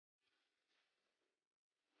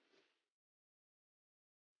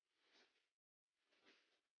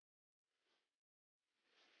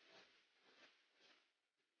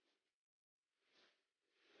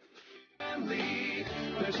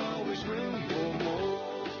always room for more.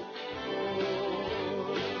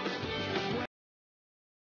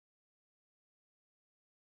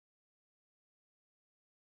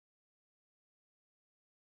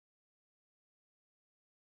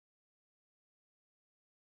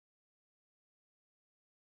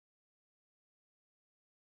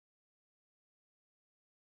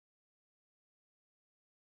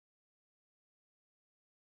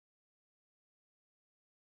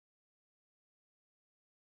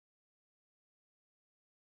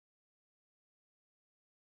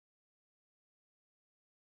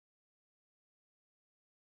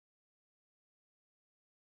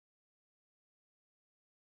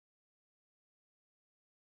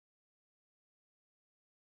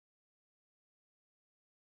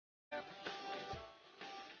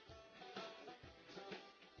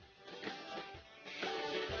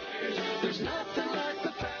 There's nothing like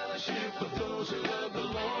the fellowship of those who love the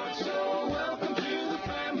Lord, so welcome to the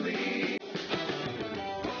family.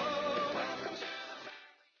 Oh, welcome to the family.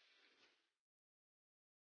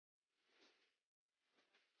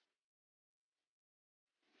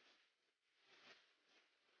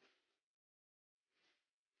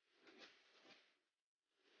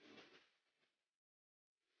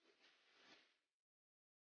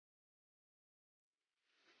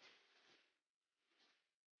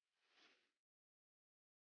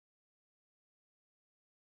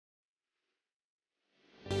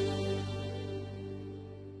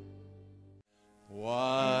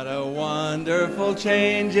 What a wonderful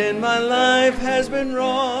change in my life has been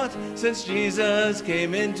wrought since Jesus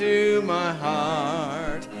came into my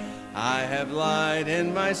heart. I have light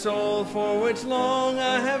in my soul for which long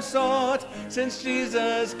I have sought since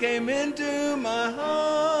Jesus came into my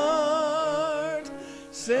heart.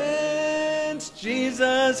 Since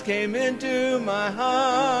Jesus came into my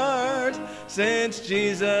heart, since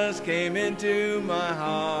Jesus came into my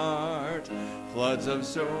heart. Floods of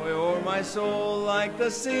joy o'er my soul like the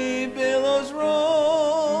sea billows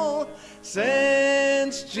roll,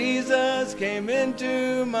 since Jesus came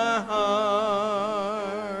into my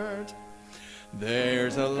heart.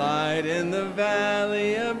 There's a light in the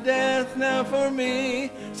valley of death now for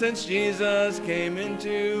me, since Jesus came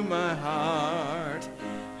into my heart.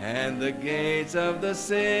 And the gates of the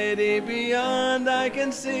city beyond I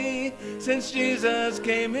can see, since Jesus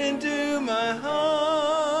came into my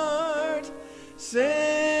heart.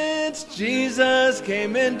 Since Jesus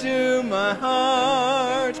came into my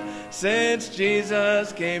heart, since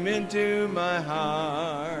Jesus came into my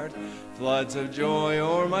heart, floods of joy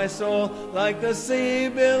o'er my soul like the sea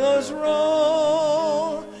billows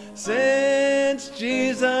roll, since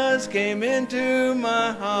Jesus came into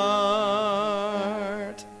my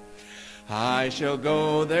heart. I shall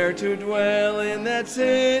go there to dwell in that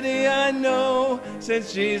city I know,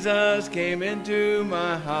 since Jesus came into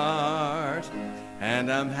my heart. And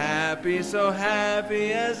I'm happy, so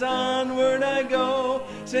happy as onward I go,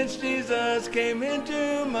 since Jesus came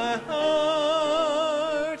into my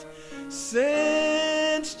heart.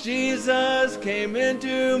 Since Jesus came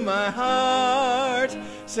into my heart,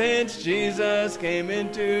 since Jesus came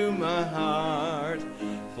into my heart.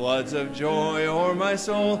 Floods of joy o'er my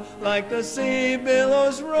soul like the sea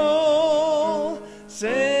billows roll,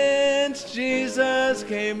 since Jesus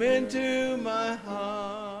came into my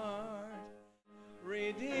heart.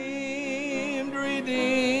 Redeemed,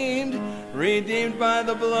 redeemed, redeemed by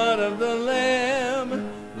the blood of the Lamb.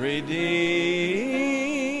 Redeemed,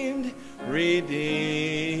 redeemed,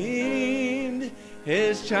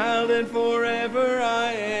 His child and forever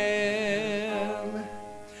I am.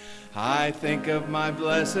 I think of my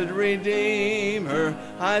blessed Redeemer,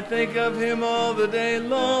 I think of Him all the day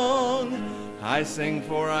long. I sing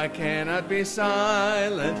for I cannot be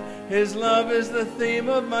silent, His love is the theme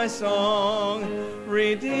of my song.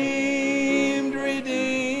 Redeemed,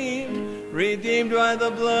 redeemed, redeemed by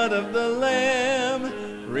the blood of the Lamb.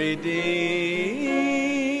 Redeemed,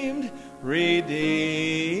 redeemed,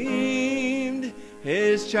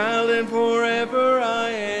 His child and forever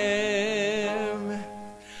I am.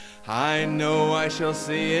 I know I shall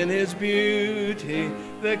see in His beauty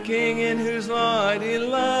the King in whose law I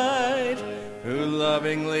delight, who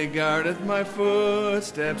lovingly guardeth my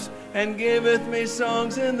footsteps and giveth me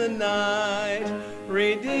songs in the night.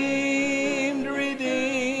 Redeemed,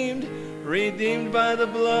 redeemed, redeemed by the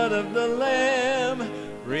blood of the Lamb.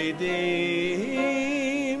 Redeemed,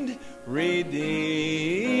 redeemed,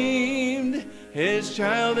 His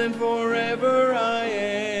child and forever I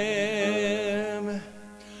am.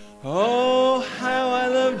 Oh, how I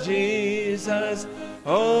love Jesus.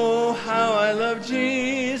 Oh, how I love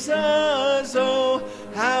Jesus. Oh,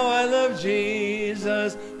 how I love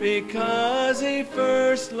Jesus, because because he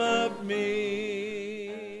first loved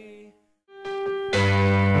me.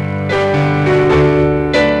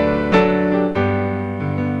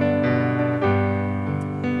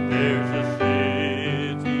 There's a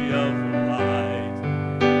city of light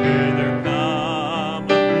where there cometh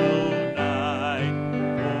no night,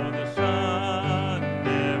 for the sun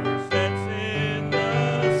never sets in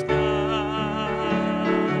the sky.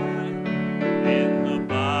 In the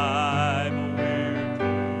Bible we're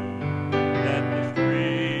told that the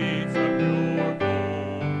streets are pure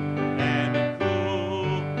gold, and a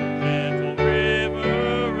cool, gentle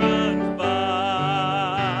river runs by.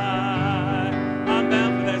 I'm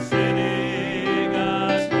bound for that city,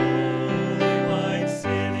 God's holy white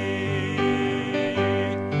city.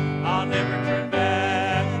 I'll never turn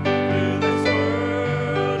back to this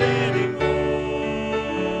world anymore.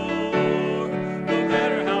 No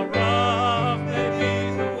matter how rough may be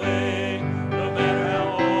the way, no matter how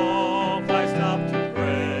oft I stop to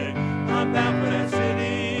pray, I'm bound for that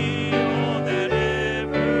city on that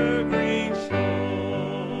evergreen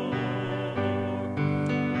shore.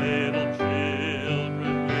 Little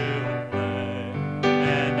children will play,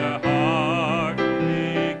 and our hearts will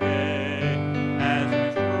be gay as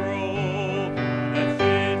we stroll through that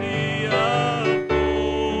city of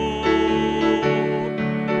gold.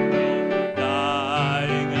 No more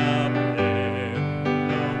dying up there,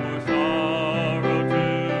 no more sorrow to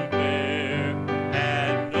bear,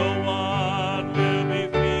 and no one will be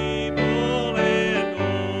feeble and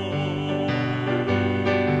old.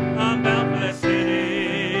 I'm bound for that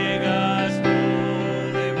city, God's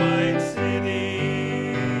holy white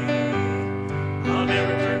city. I'll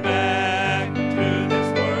never turn back to this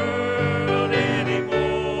world anymore.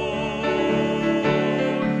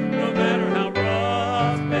 No matter how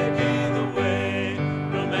rough may be the way,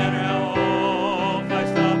 no matter how oft I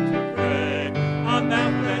stop to pray, I'm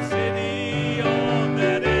bound for that city on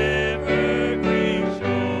that evergreen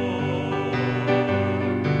shore.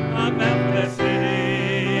 I'm bound for that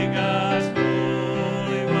city, God's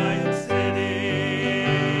holy white city.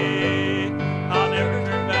 I'll never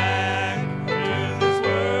turn back to this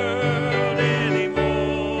world anymore.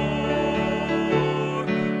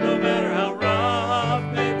 No matter how rough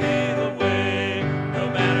may be the way, no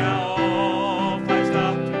matter how oft I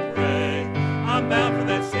stop to pray, I'm bound for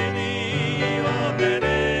that city on that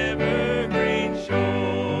evergreen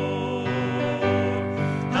shore.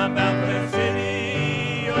 I'm bound for that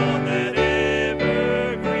city on that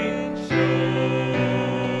evergreen shore.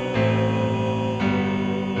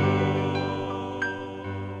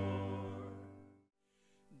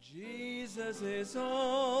 Jesus is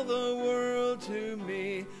all the world to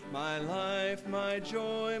me, my life, my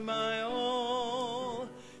joy, my all.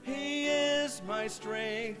 He is my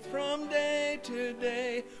strength from day to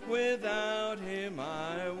day. Without him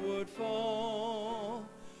I would fall.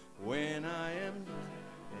 When I am to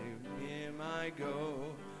him I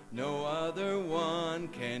go, no other one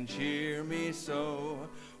can cheer me so.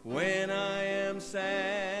 When I am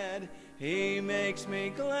sad, he makes me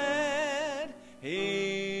glad.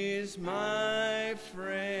 He's my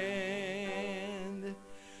friend.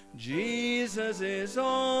 Jesus is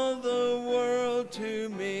all the world to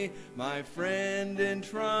me, my friend in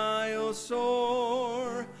trial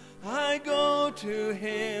sore. I go to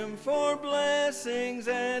him for blessings,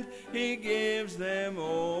 and he gives them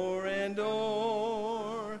o'er and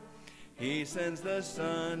o'er. He sends the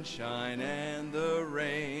sunshine and the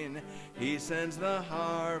rain. He sends the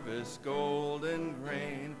harvest, golden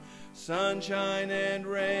grain. Sunshine and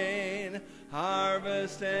rain,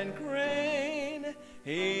 harvest and grain.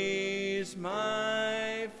 He's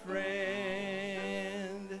my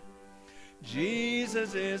friend.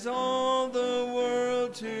 Jesus is all the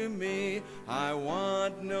world to me. I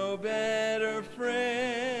want no better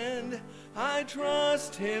friend. I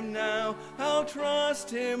trust him now, I'll trust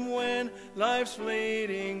him when life's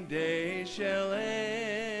fleeting days shall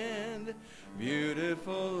end.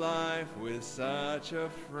 Beautiful life with such a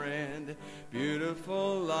friend,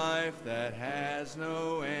 beautiful life that has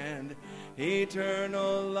no end.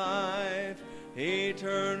 Eternal life,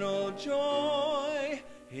 eternal joy,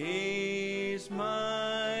 he's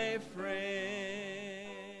my friend.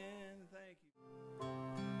 Thank you.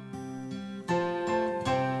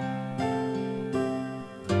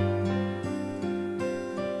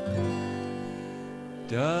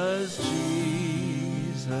 Does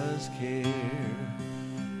Jesus care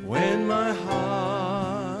when my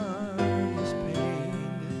heart is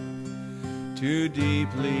pained too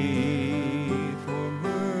deeply for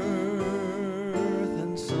mirth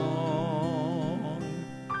and song?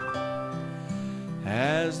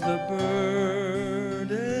 As the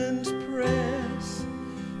burdens press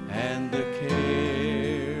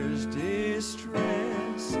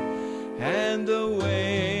the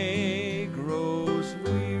way grows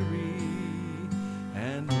weary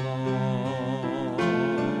and long.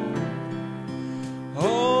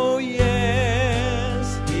 Oh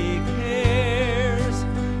yes, he cares.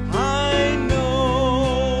 I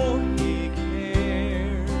know he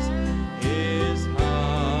cares. His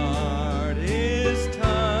heart is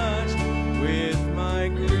touched with my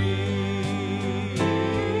grief.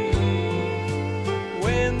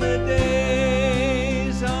 When the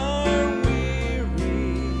days are weary,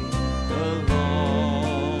 the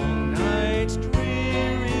long nights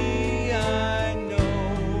dreary, I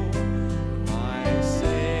know my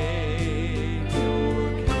Savior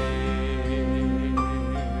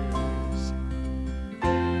cares.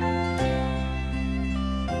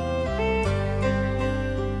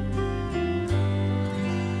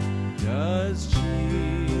 Does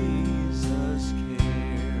Jesus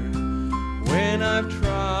care when I've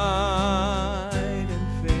tried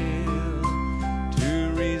and failed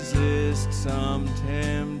to resist some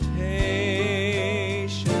temptation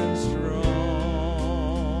strong?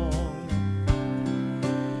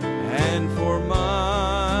 And for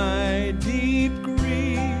my deep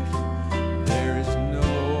grief, there is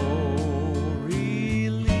no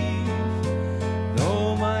relief,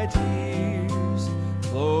 though my tears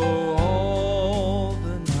flow all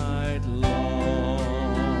the night long.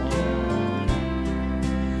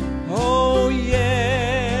 Oh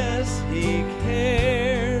yes, he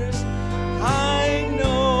cares. I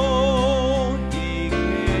know he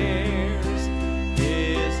cares.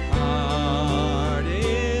 His heart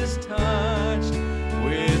is touched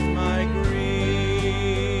with my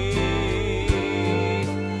grief.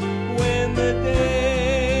 When the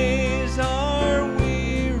days are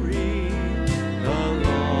weary, the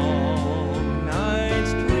long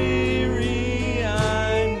nights dreary,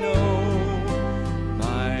 I know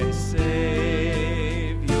my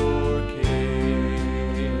Savior cares.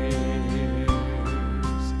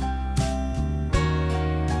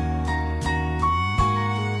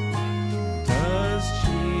 Does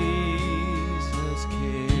Jesus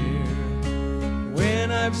care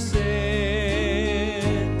when I've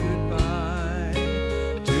said goodbye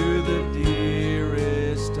to the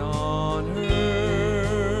dearest on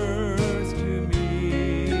earth to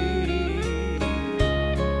me?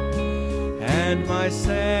 And my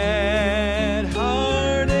sad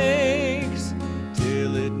heart aches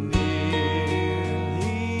till it nearly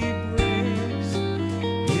breaks.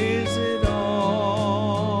 Is it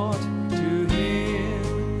aught to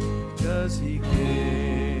him? Does he care?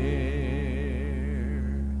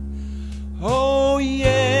 Oh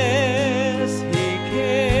yes, he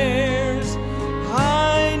cares.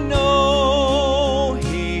 I know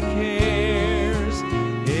he cares.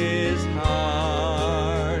 His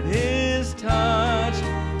heart is touched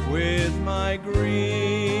with my grief.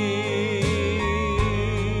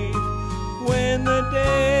 When the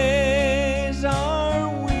days are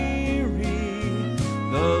weary,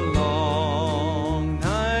 the long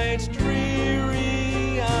nights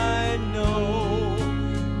dreary, I know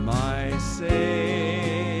my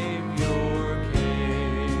Savior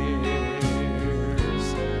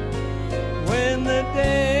cares. When the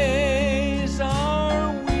days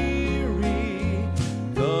are weary,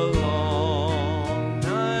 the long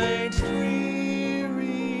nights dreary,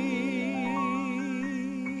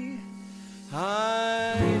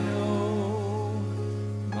 I know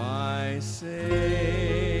my Savior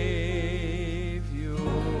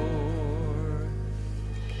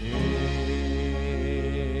cares.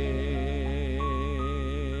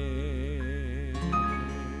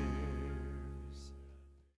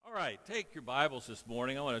 All right, take your Bibles this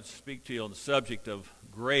morning. I want to speak to you on the subject of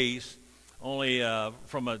grace, only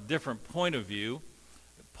from a different point of view.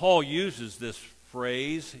 Paul uses this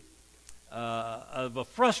phrase of a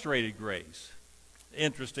frustrated grace.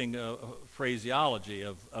 Interesting phraseology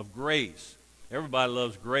of grace. Everybody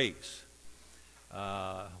loves grace.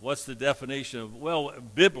 What's the definition of, well,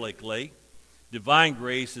 biblically, divine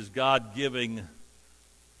grace is God giving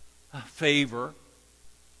favor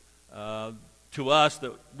to us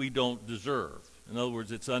that we don't deserve. In other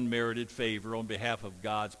words, it's unmerited favor on behalf of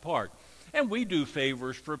God's part. And we do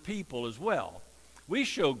favors for people as well. We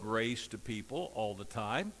show grace to people all the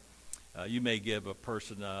time. You may give a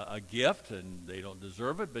person a gift and they don't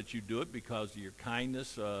deserve it, but you do it because of your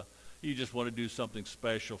kindness. You just want to do something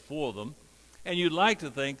special for them. And you'd like to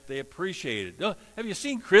think they appreciate it. Have you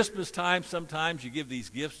seen Christmas time? Sometimes you give these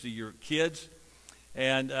gifts to your kids,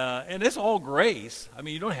 and it's all grace. I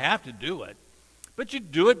mean, you don't have to do it. But you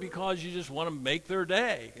do it because you just want to make their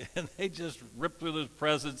day. And they just rip through those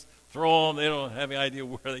presents, throw them. They don't have any idea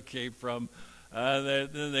where they came from.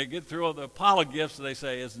 Then they get through all the pile of gifts and they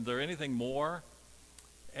say, isn't there anything more?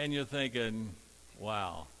 And you're thinking,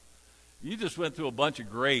 wow, you just went through a bunch of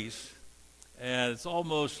grace, and it's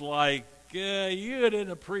almost like you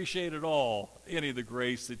didn't appreciate at all any of the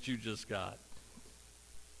grace that you just got.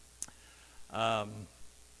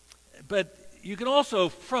 But you can also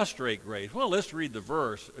frustrate grace. Well, let's read the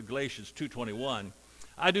verse, Galatians 2:21.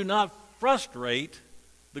 I do not frustrate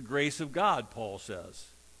the grace of God, Paul says.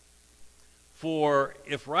 For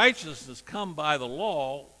if righteousness come by the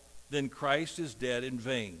law, then Christ is dead in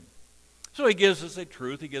vain. So he gives us a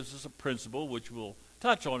truth, he gives us a principle, which we'll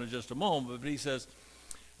touch on in just a moment, but he says,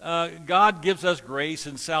 God gives us grace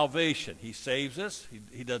and salvation. He saves us.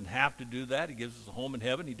 He doesn't have to do that. He gives us a home in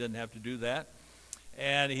heaven. He doesn't have to do that.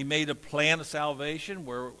 And he made a plan of salvation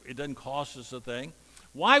where it doesn't cost us a thing.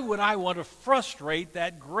 Why would I want to frustrate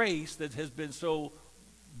that grace that has been so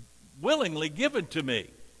willingly given to me,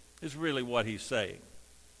 is really what he's saying.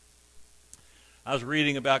 I was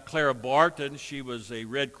reading about Clara Barton. She was a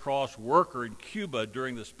Red Cross worker in Cuba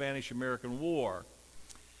during the Spanish-American War.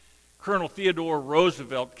 Colonel Theodore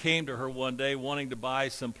Roosevelt came to her one day wanting to buy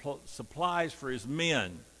some supplies for his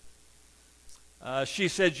men. She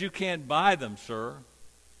said, "You can't buy them, sir."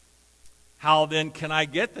 "How then can I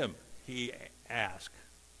get them?" he asked.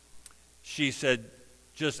 She said,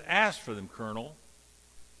 "Just ask for them, Colonel."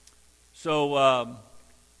 So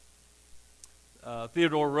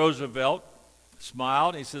Theodore Roosevelt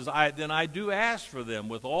smiled. He says, then I do ask for them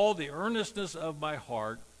with all the earnestness of my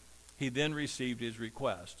heart. He then received his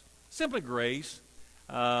request. Simply grace.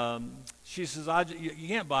 She says, you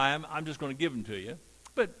can't buy them. I'm just going to give them to you.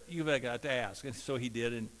 But you've got to ask. And so he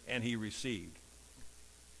did, and he received.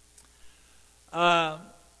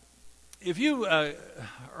 If you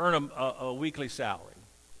earn a weekly salary,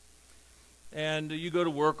 and you go to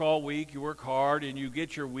work all week, you work hard, and you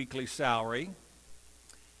get your weekly salary,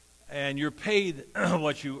 and you're paid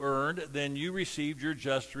what you earned, then you received your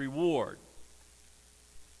just reward.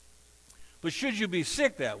 But should you be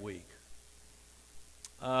sick that week,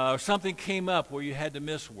 or something came up where you had to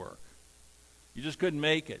miss work, you just couldn't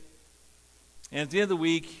make it, and at the end of the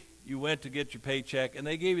week, you went to get your paycheck, and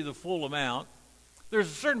they gave you the full amount, there's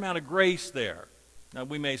a certain amount of grace there. Now,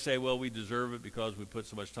 we may say, well, we deserve it because we put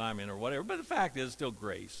so much time in or whatever, but the fact is, it's still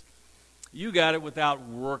grace. You got it without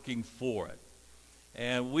working for it.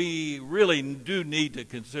 And we really do need to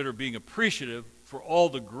consider being appreciative for all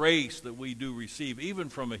the grace that we do receive, even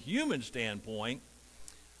from a human standpoint,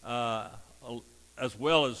 as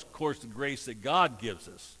well as, of course, the grace that God gives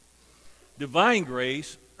us. Divine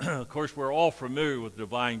grace, of course, we're all familiar with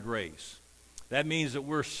divine grace. That means that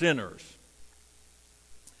we're sinners.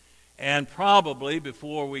 And probably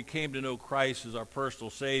before we came to know Christ as our personal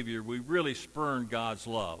Savior, we really spurned God's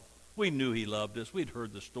love. We knew He loved us. We'd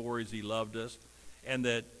heard the stories He loved us and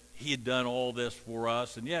that He had done all this for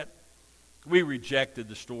us. And yet we rejected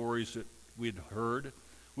the stories that we'd heard.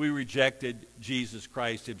 We rejected Jesus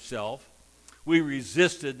Christ Himself. We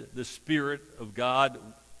resisted the Spirit of God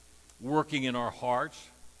working in our hearts,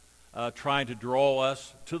 trying to draw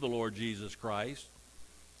us to the Lord Jesus Christ.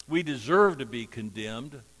 We deserve to be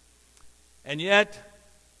condemned. And yet,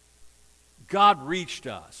 God reached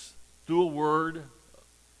us through a word,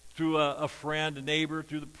 through a friend, a neighbor,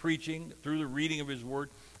 through the preaching, through the reading of His word.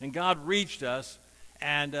 And God reached us,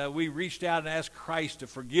 and we reached out and asked Christ to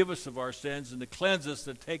forgive us of our sins and to cleanse us,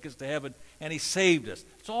 to take us to heaven, and He saved us.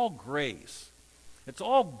 It's all grace. It's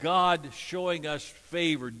all God showing us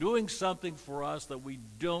favor, doing something for us that we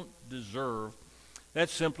don't deserve.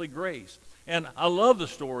 That's simply grace. And I love the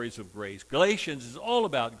stories of grace. Galatians is all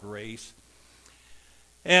about grace.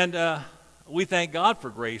 And we thank God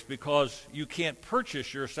for grace because you can't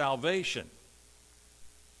purchase your salvation.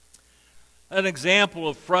 An example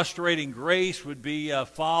of frustrating grace would be a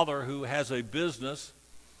father who has a business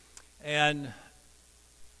and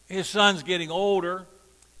his son's getting older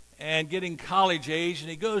and getting college age, and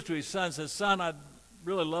he goes to his son and says, "Son, I'd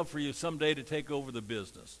really love for you someday to take over the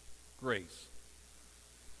business." Grace.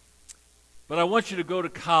 "But I want you to go to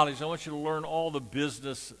college. I want you to learn all the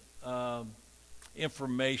business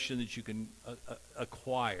information that you can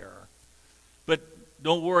acquire. But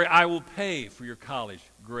don't worry, I will pay for your college."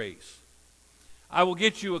 Grace. "I will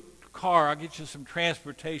get you a car. I'll get you some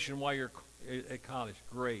transportation while you're at college."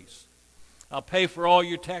 Grace. "I'll pay for all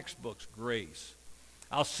your textbooks." Grace.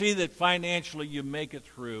 "I'll see that financially you make it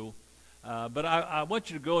through. But I want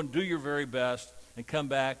you to go and do your very best and come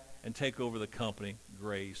back and take over the company."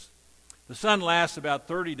 Grace. The son lasts about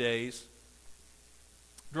 30 days,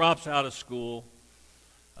 drops out of school,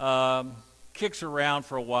 kicks around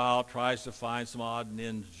for a while, tries to find some odd and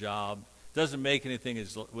ends job, doesn't make anything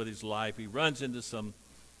with his life. He runs into some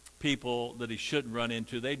people that he shouldn't run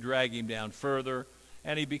into. They drag him down further,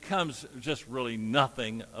 and he becomes just really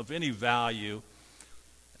nothing of any value.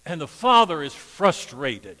 And the father is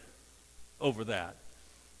frustrated over that.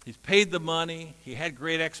 He's paid the money. He had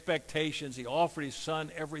great expectations. He offered his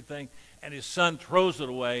son everything, and his son throws it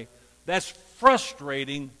away. That's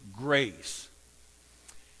frustrating grace.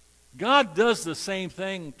 God does the same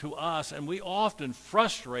thing to us, and we often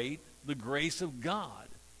frustrate the grace of God.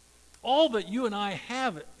 All that you and I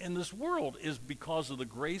have in this world is because of the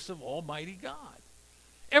grace of Almighty God.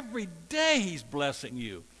 Every day he's blessing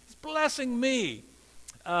you. He's blessing me.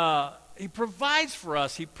 He provides for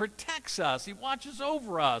us. He protects us. He watches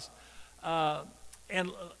over us.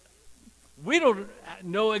 And we don't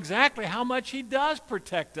know exactly how much he does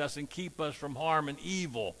protect us and keep us from harm and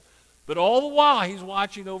evil. But all the while, he's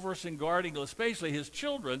watching over us and guarding, especially his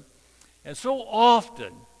children. And so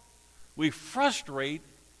often, we frustrate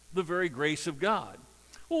the very grace of God.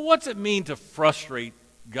 Well, what's it mean to frustrate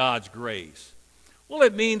God's grace? Well,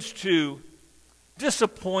 it means to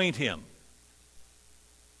disappoint him.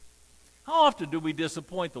 How often do we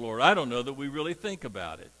disappoint the Lord? I don't know that we really think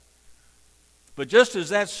about it. But just as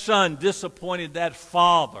that son disappointed that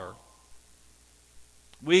father,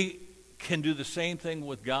 we can do the same thing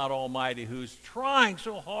with God Almighty, who's trying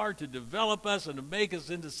so hard to develop us and to make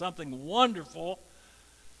us into something wonderful,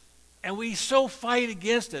 and we so fight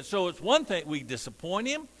against it. So it's one thing, we disappoint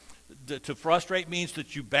him. To frustrate means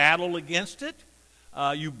that you battle against it.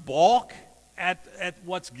 You balk at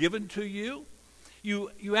what's given to you.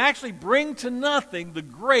 You actually bring to nothing the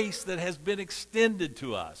grace that has been extended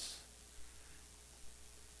to us.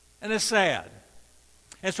 And it's sad.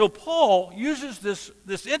 And so Paul uses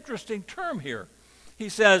this interesting term here. He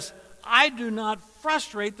says, I do not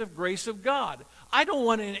frustrate the grace of God. I don't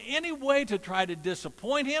want in any way to try to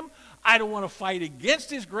disappoint him. I don't want to fight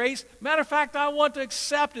against his grace. Matter of fact, I want to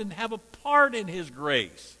accept and have a part in his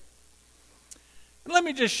grace. And let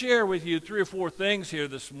me just share with you 3 or 4 things here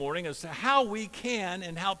this morning as to how we can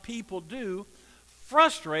and how people do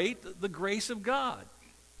frustrate the grace of God.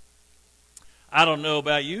 I don't know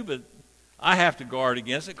about you, but I have to guard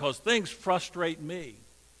against it because things frustrate me.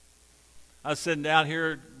 I was sitting down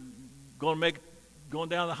here going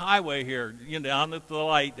down the highway here, down at the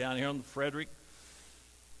light down here on the Frederick,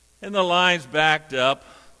 and the line's backed up.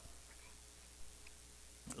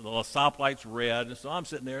 The stoplight's red, and so I'm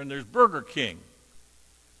sitting there, and there's Burger King.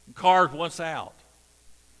 The car's once out.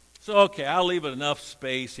 So, okay, I'll leave it enough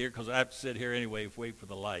space here because I have to sit here anyway, wait for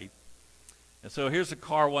the light. And so here's the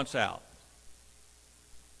car once out.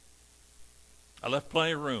 I left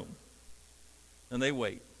plenty of room. And they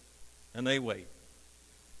wait. And they wait.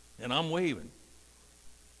 And I'm waving.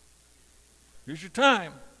 Here's your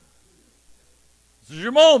time. This is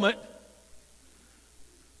your moment.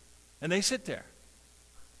 And they sit there.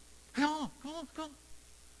 Come on, come on, come on.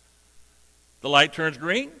 The light turns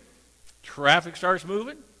green. Traffic starts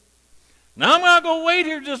moving. Now I'm going to go wait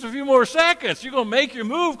here just a few more seconds. You're going to make your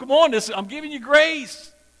move. Come on, I'm giving you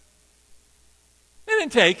grace. They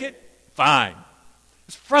didn't take it. Fine.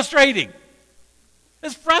 It's frustrating.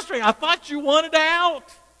 It's frustrating. I thought you wanted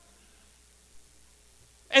out.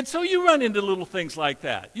 And so you run into little things like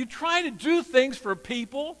that. You try to do things for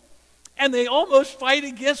people, and they almost fight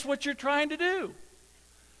against what you're trying to do.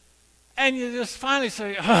 And you just finally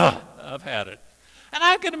say, I've had it. And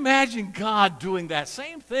I can imagine God doing that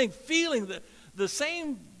same thing, feeling the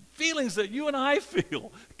same feelings that you and I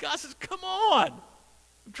feel. God says, come on.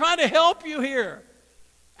 I'm trying to help you here.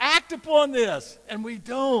 Act upon this. And we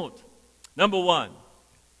don't. Number 1,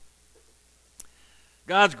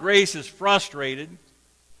 God's grace is frustrated.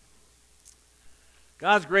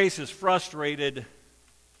 God's grace is frustrated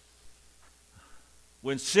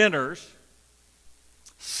when sinners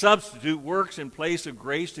substitute works in place of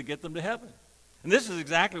grace to get them to heaven. And this is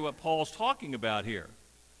exactly what Paul's talking about here.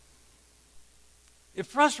 It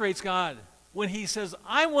frustrates God when he says,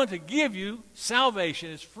 I want to give you salvation.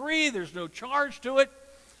 It's free. There's no charge to it.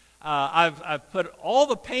 I've put all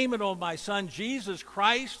the payment on my son, Jesus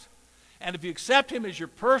Christ. And if you accept him as your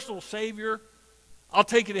personal Savior, I'll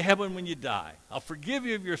take you to heaven when you die. I'll forgive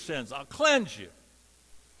you of your sins. I'll cleanse you.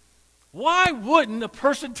 Why wouldn't a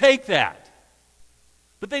person take that?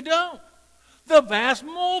 But they don't. The vast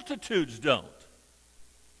multitudes don't.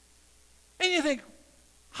 And you think,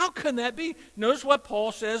 how can that be? Notice what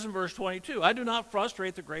Paul says in verse 22. I do not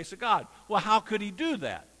frustrate the grace of God. Well, how could he do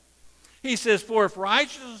that? He says, for if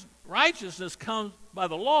righteousness comes by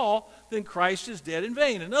the law, then Christ is dead in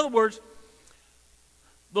vain. In other words,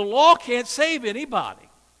 the law can't save anybody.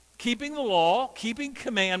 Keeping the law, keeping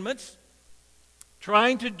commandments,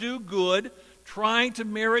 trying to do good, trying to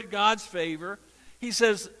merit God's favor. He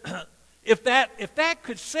says, if that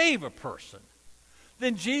could save a person,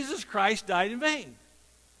 then Jesus Christ died in vain.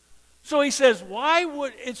 So he says,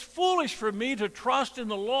 it's foolish for me to trust in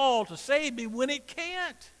the law to save me when it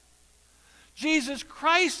can't. Jesus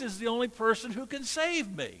Christ is the only person who can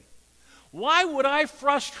save me. Why would I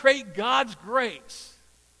frustrate God's grace,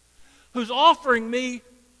 who's offering me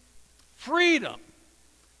freedom,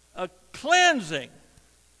 a cleansing,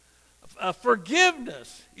 a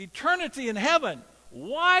forgiveness, eternity in heaven?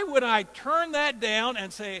 Why would I turn that down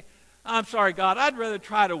and say, I'm sorry, God, I'd rather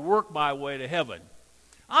try to work my way to heaven.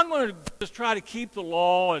 I'm going to just try to keep the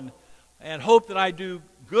law and hope that I do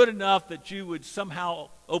good enough that you would somehow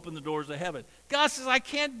open the doors of heaven. God says, I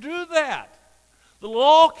can't do that. The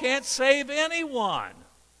law can't save anyone.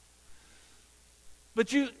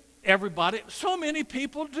 But everybody, so many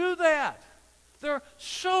people do that. There are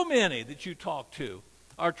so many that you talk to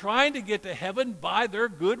are trying to get to heaven by their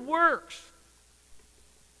good works.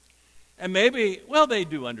 And maybe, well, they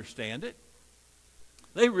do understand it.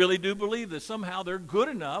 They really do believe that somehow they're good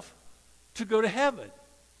enough to go to heaven.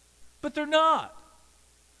 But they're not.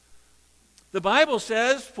 The Bible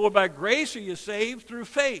says, for by grace are you saved through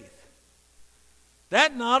faith.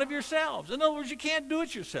 That not of yourselves. In other words, you can't do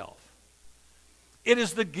it yourself. It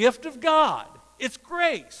is the gift of God. It's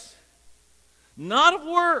grace. Not of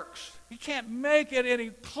works. You can't make it any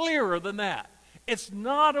clearer than that. It's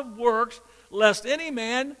not of works, lest any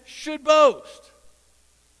man should boast.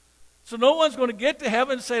 So no one's going to get to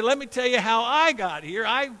heaven and say, let me tell you how I got here.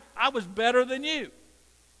 I was better than you.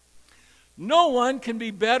 No one can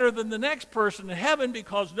be better than the next person in heaven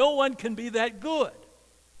because no one can be that good.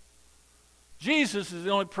 Jesus is the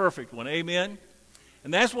only perfect one, amen?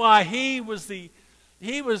 And that's why he was the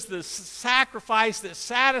sacrifice that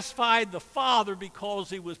satisfied the Father, because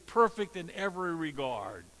he was perfect in every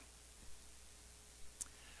regard.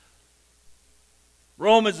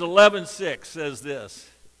 Romans 11:6 says this,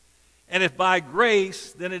 and if by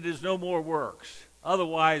grace, then it is no more works.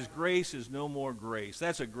 Otherwise, grace is no more grace.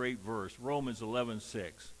 That's a great verse, Romans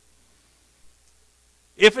 11:6.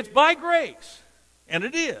 If it's by grace, and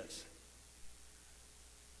it is,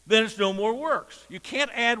 then it's no more works. You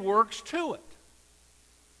can't add works to it.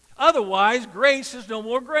 Otherwise, grace is no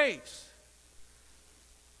more grace.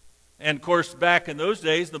 And of course, back in those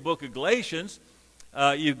days, in the book of Galatians,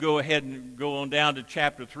 you go ahead and go on down to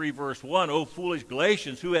chapter 3, verse 1. O foolish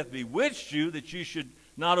Galatians, who hath bewitched you that you should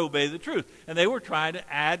not obey the truth? And they were trying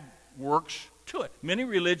to add works to it. Many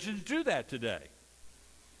religions do that today.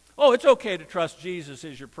 Oh, it's okay to trust Jesus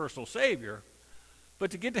as your personal Savior,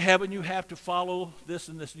 but to get to heaven, you have to follow this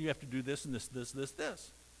and this, and you have to do this and this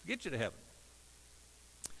to get you to heaven.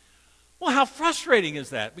 Well, how frustrating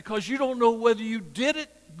is that? Because you don't know whether you did it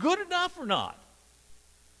good enough or not.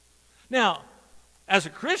 Now, as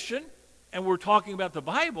a Christian, and we're talking about the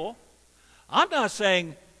Bible, I'm not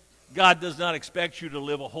saying God does not expect you to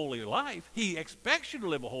live a holy life. He expects you to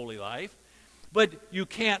live a holy life, but you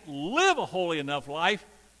can't live a holy enough life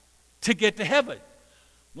to get to heaven.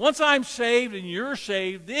 Once I'm saved and you're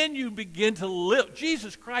saved, then you begin to live.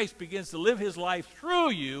 Jesus Christ begins to live his life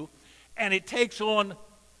through you, and it takes on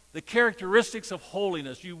the characteristics of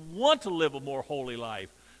holiness. You want to live a more holy life.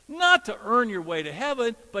 Not to earn your way to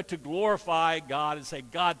heaven, but to glorify God and say,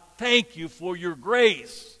 God, thank you for your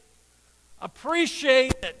grace.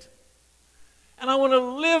 Appreciate it. And I want to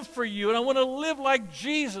live for you, and I want to live like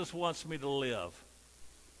Jesus wants me to live.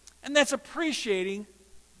 And that's appreciating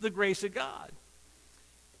the grace of God.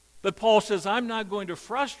 But Paul says, I'm not going to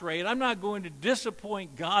frustrate, I'm not going to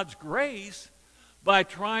disappoint God's grace by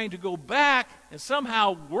trying to go back and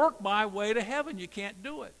somehow work my way to heaven. You can't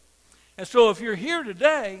do it. And so if you're here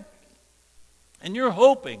today and you're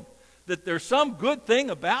hoping that there's some good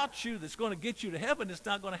thing about you that's going to get you to heaven, it's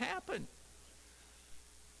not going to happen.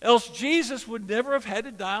 Else Jesus would never have had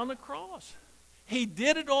to die on the cross. He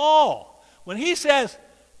did it all. When he says,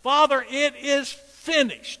 Father, it is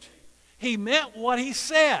finished, he meant what he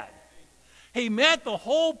said. He meant the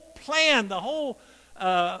whole plan, the whole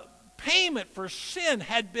payment for sin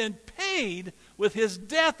had been paid with his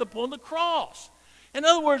death upon the cross. In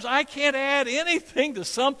other words, I can't add anything to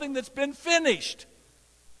something that's been finished.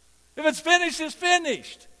 If it's finished, it's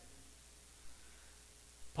finished.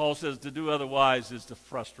 Paul says to do otherwise is to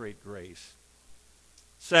frustrate grace.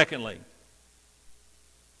 Secondly,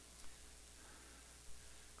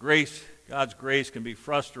 God's grace can be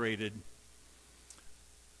frustrated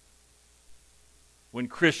when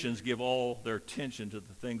Christians give all their attention to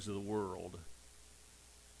the things of the world.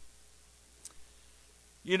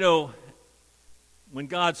 You know, when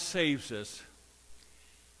God saves us,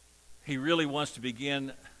 He really wants to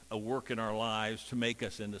begin a work in our lives to make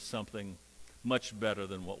us into something much better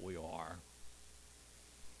than what we are.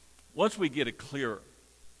 Once we get a clear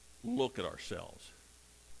look at ourselves,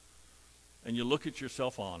 and you look at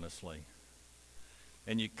yourself honestly,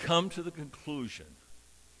 and you come to the conclusion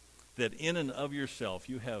that in and of yourself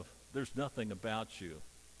there's nothing about you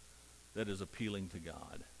that is appealing to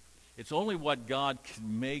God. It's only what God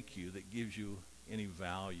can make you that gives you any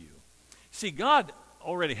value. See, God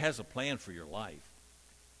already has a plan for your life.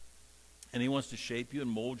 And he wants to shape you and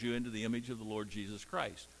mold you into the image of the Lord Jesus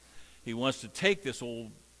Christ. He wants to take this old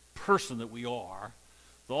person that we are,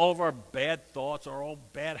 with all of our bad thoughts, our old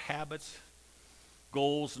bad habits,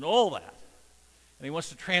 goals, and all that. And he wants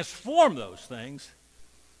to transform those things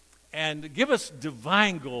and give us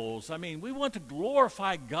divine goals. I mean, we want to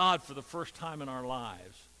glorify God for the first time in our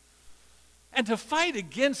lives. And to fight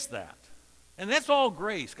against that. And that's all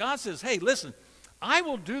grace. God says, hey, listen, I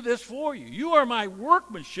will do this for you. You are my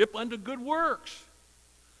workmanship unto good works,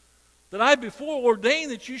 that I before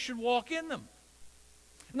ordained that you should walk in them.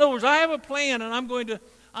 In other words, I have a plan, and I'm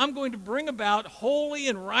going to bring about holy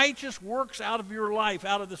and righteous works out of your life,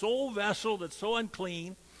 out of this old vessel that's so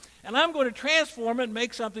unclean, and I'm going to transform it and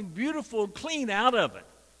make something beautiful and clean out of it.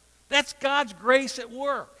 That's God's grace at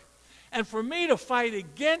work. And for me to fight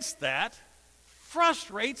against that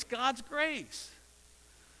frustrates God's grace.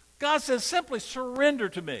 God says, simply surrender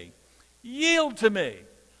to me. Yield to me.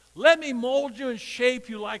 Let me mold you and shape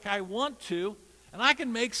you like I want to, and I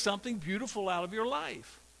can make something beautiful out of your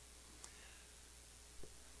life.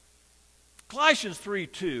 Colossians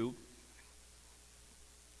 3:2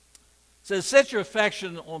 says, set your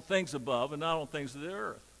affection on things above and not on things of the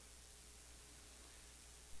earth.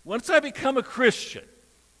 Once I become a Christian,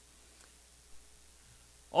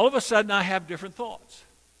 all of a sudden I have different thoughts.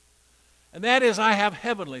 And that is, I have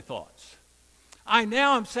heavenly thoughts. I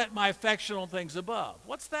now am setting my affection on things above.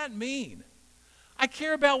 What's that mean? I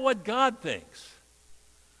care about what God thinks.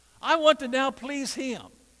 I want to now please him.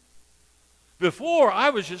 Before, I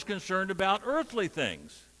was just concerned about earthly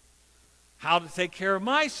things. How to take care of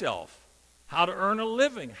myself. How to earn a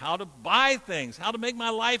living. How to buy things. How to make my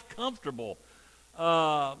life comfortable.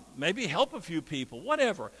 Maybe help a few people.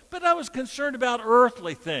 Whatever. But I was concerned about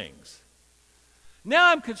earthly things.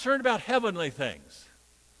 Now I'm concerned about heavenly things.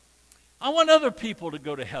 I want other people to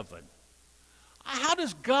go to heaven. How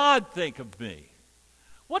does God think of me?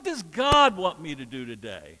 What does God want me to do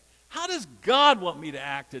today? How does God want me to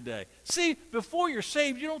act today? See, before you're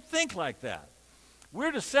saved, you don't think like that.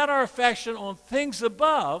 We're to set our affection on things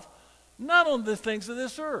above, not on the things of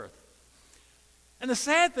this earth. And the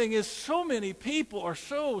sad thing is, so many people are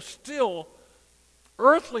so still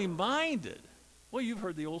earthly minded. Well, you've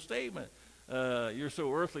heard the old statement. You're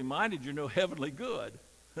so earthly minded, you're no heavenly good.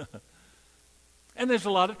 And there's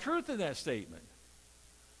a lot of truth in that statement.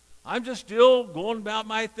 I'm just still going about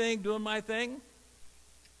my thing, doing my thing.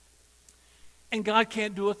 And God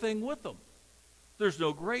can't do a thing with them. There's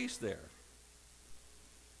no grace there.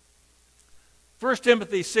 1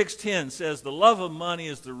 Timothy 6:10 says, the love of money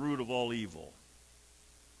is the root of all evil,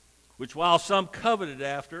 which while some coveted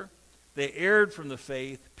after, they erred from the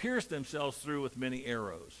faith, pierced themselves through with many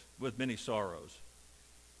arrows, with many sorrows.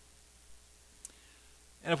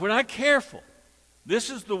 And if we're not careful, this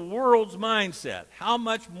is the world's mindset. How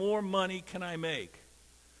much more money can I make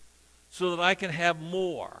so that I can have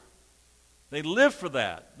more? They live for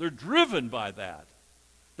that. They're driven by that.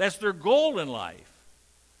 That's their goal in life,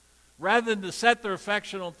 rather than to set their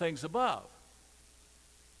affection on things above.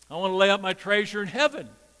 I want to lay up my treasure in heaven,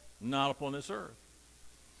 not upon this earth.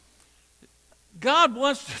 God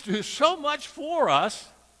wants to do so much for us,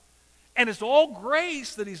 and it's all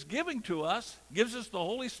grace that he's giving to us. Gives us the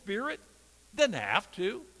Holy Spirit. Doesn't have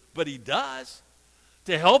to, but he does,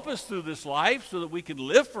 to help us through this life so that we can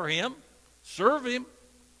live for him, serve him.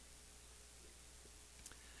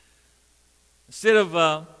 Instead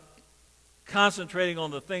of concentrating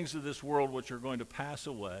on the things of this world which are going to pass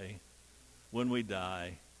away when we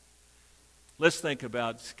die, let's think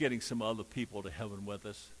about getting some other people to heaven with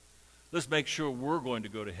us. Let's make sure we're going to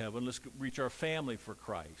go to heaven. Let's reach our family for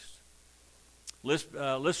Christ.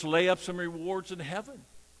 Let's lay up some rewards in heaven.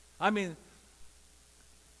 I mean,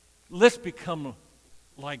 let's become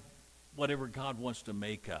like whatever God wants to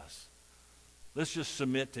make us. Let's just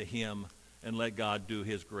submit to him and let God do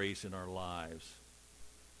his grace in our lives.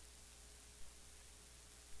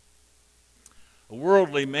 A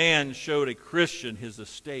worldly man showed a Christian his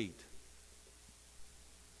estate.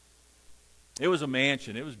 It was a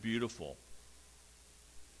mansion. It was beautiful.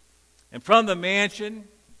 And from the mansion,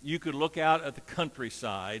 you could look out at the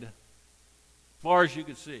countryside as far as you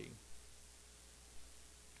could see.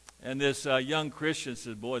 And this young Christian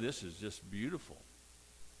said, boy, this is just beautiful.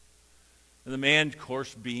 And the man, of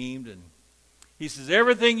course, beamed, and he says,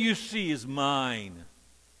 everything you see is mine.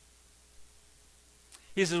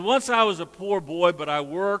 He says, once I was a poor boy, but I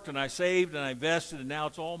worked and I saved and I invested, and now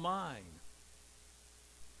it's all mine.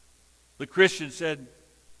 The Christian said,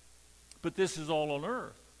 but this is all on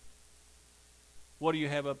earth. What do you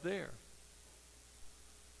have up there?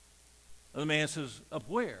 And the man says, up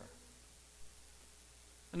where?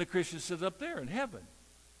 And the Christian says, up there in heaven.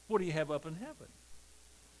 What do you have up in heaven?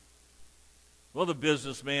 Well, the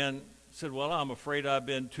businessman said, well, I'm afraid I've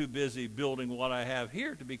been too busy building what I have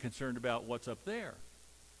here to be concerned about what's up there.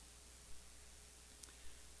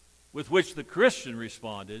 With which the Christian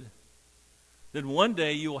responded, then one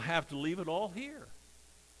day you will have to leave it all here.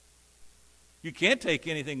 You can't take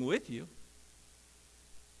anything with you.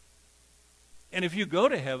 And if you go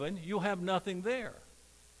to heaven, you'll have nothing there.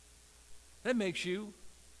 That makes you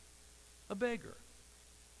a beggar.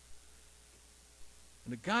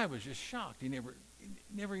 And the guy was just shocked. He never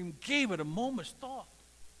even gave it a moment's thought.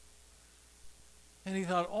 And he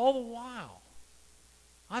thought, all the while,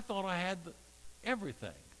 I thought I had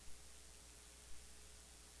everything.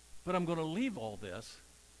 But I'm going to leave all this,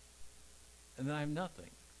 and then I have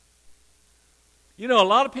nothing. You know, a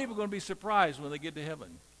lot of people are going to be surprised when they get to heaven.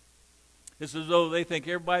 It's as though they think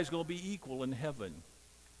everybody's going to be equal in heaven.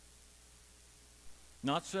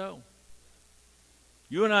 Not so.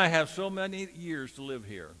 You and I have so many years to live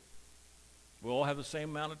here. We all have the same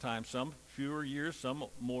amount of time, some fewer years, some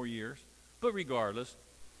more years. But regardless,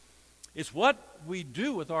 it's what we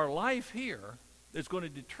do with our life here that's going to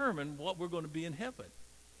determine what we're going to be in heaven.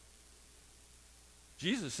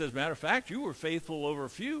 Jesus says, matter of fact, you were faithful over a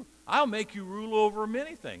few. I'll make you rule over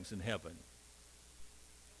many things in heaven.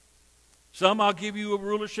 Some I'll give you a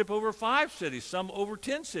rulership over 5 cities, some over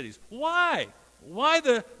 10 cities. Why? Why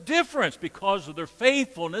the difference? Because of their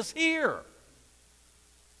faithfulness here.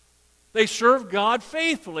 They served God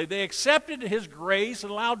faithfully. They accepted His grace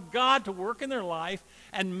and allowed God to work in their life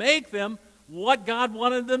and make them what God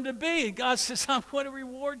wanted them to be. And God says, I'm going to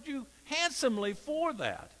reward you handsomely for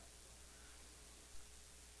that.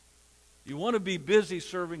 You want to be busy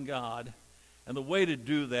serving God, and the way to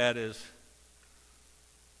do that is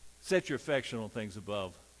set your affection on things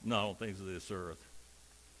above, not on things of this earth.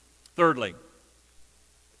 Thirdly,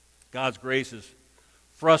 God's grace is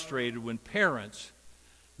frustrated when parents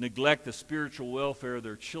neglect the spiritual welfare of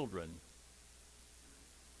their children.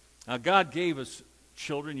 Now, God gave us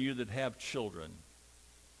children, you that have children.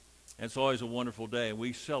 And it's always a wonderful day, and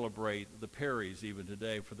we celebrate the Perrys even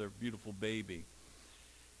today for their beautiful baby.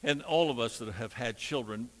 And all of us that have had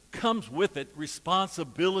children, comes with it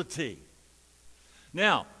responsibility.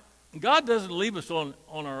 Now, God doesn't leave us on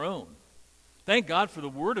our own. Thank God for the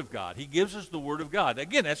Word of God. He gives us the Word of God.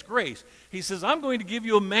 Again, that's grace. He says, I'm going to give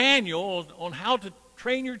you a manual on how to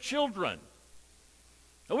train your children.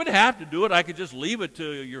 I wouldn't have to do it. I could just leave it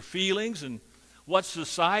to your feelings and what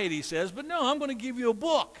society says. But no, I'm going to give you a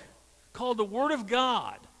book called the Word of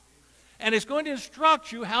God. And it's going to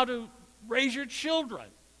instruct you how to raise your children.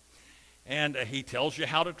 And He tells you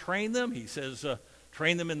how to train them. He says,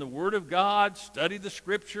 train them in the Word of God, study the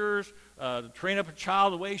Scriptures, train up a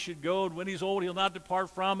child the way he should go, and when he's old, he'll not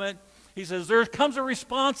depart from it. He says, there comes a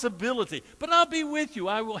responsibility, but I'll be with you.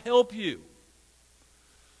 I will help you.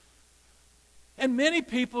 And many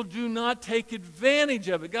people do not take advantage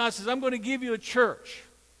of it. God says, I'm going to give you a church.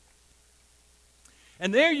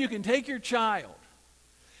 And there you can take your child.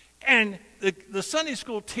 And the Sunday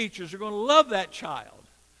school teachers are going to love that child.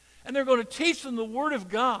 And they're going to teach them the Word of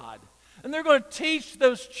God. And they're going to teach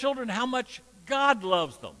those children how much God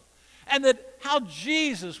loves them. And that how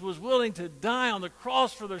Jesus was willing to die on the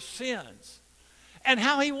cross for their sins. And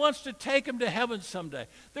how He wants to take them to heaven someday.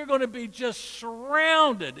 They're going to be just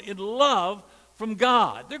surrounded in love from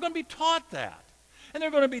God. They're going to be taught that. And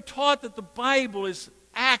they're going to be taught that the Bible is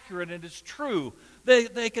accurate and it's true.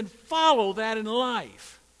 They can follow that in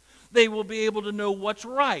life. They will be able to know what's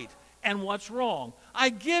right and what's wrong. I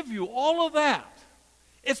give you all of that.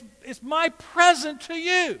 It's my present to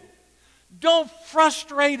you. Don't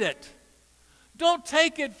frustrate it. Don't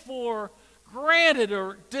take it for granted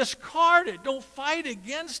or discard it. Don't fight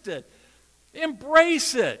against it.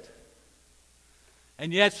 Embrace it.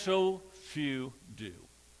 And yet so few do.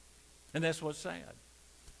 And that's what's sad.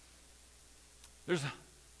 There's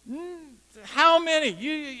how many?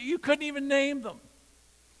 You couldn't even name them.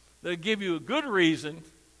 They'll give you a good reason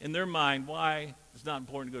in their mind why it's not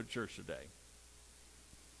important to go to church today.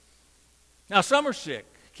 Now, some are sick,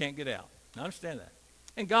 can't get out. I understand that.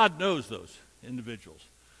 And God knows those individuals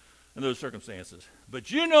and those circumstances.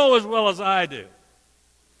 But you know as well as I do,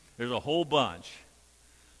 There's a whole bunch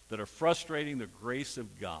that are frustrating the grace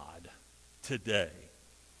of God today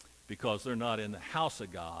because they're not in the house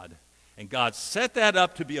of God. And God set that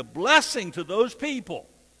up to be a blessing to those people.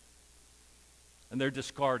 And they're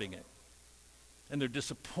discarding it. And they're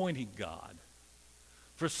disappointing God.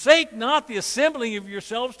 Forsake not the assembling of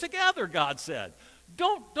yourselves together, God said.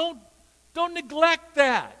 Don't neglect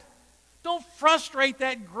that. Don't frustrate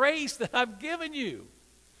that grace that I've given you.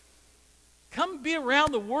 Come be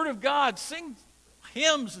around the Word of God. Sing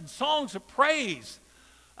hymns and songs of praise.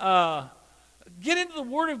 Get into the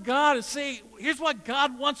Word of God and say, here's what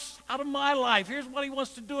God wants out of my life. Here's what he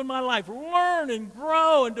wants to do in my life. Learn and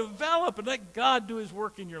grow and develop and let God do his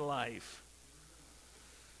work in your life.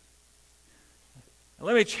 And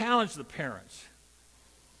let me challenge the parents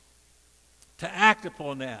to act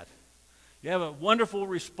upon that. You have a wonderful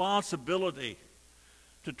responsibility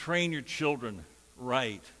to train your children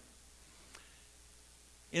right.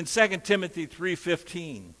 In 2 Timothy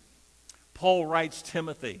 3:15, Paul writes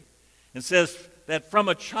Timothy and says that from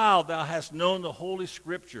a child thou hast known the Holy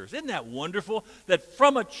Scriptures. Isn't that wonderful? That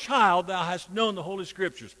from a child thou hast known the Holy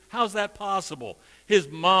Scriptures. How's that possible? His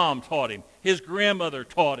mom taught him. His grandmother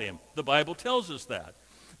taught him. The Bible tells us that.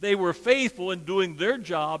 They were faithful in doing their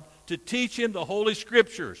job to teach him the Holy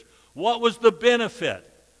Scriptures. What was the benefit?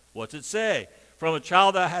 What's it say? From a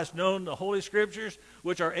child thou hast known the Holy Scriptures,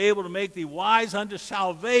 which are able to make thee wise unto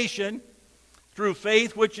salvation through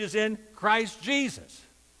faith which is in Christ Jesus.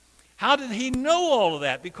 How did he know all of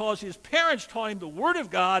that? Because his parents taught him the Word of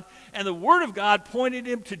God, and the Word of God pointed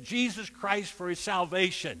him to Jesus Christ for his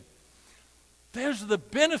salvation. Those are the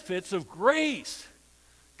benefits of grace.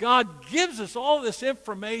 God gives us all this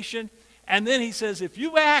information, and then he says, if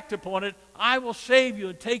you act upon it, I will save you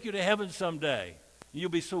and take you to heaven someday. You'll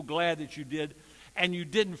be so glad that you did, and you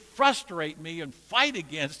didn't frustrate me and fight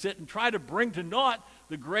against it and try to bring to naught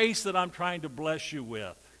the grace that I'm trying to bless you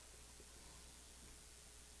with.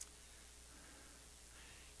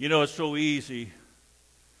 You know, it's so easy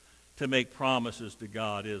to make promises to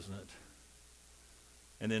God, isn't it?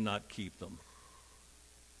 And then not keep them.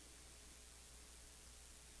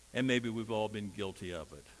 And maybe we've all been guilty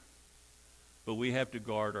of it. But we have to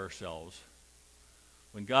guard ourselves.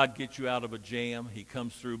 When God gets you out of a jam, he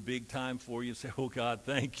comes through big time for you and say, oh, God,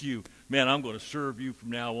 thank you. Man, I'm going to serve you from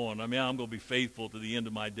now on. I mean, I'm going to be faithful to the end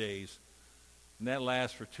of my days. And that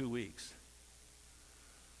lasts for 2 weeks.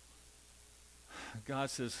 God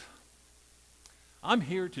says, I'm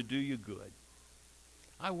here to do you good.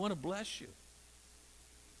 I want to bless you.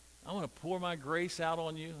 I want to pour my grace out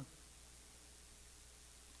on you.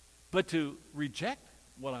 But to reject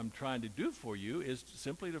what I'm trying to do for you is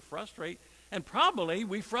simply to frustrate, and probably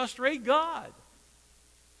we frustrate God.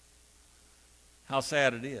 How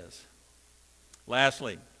sad it is.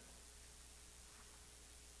 Lastly,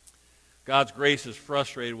 God's grace is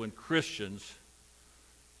frustrated when Christians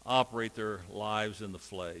operate their lives in the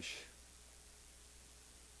flesh.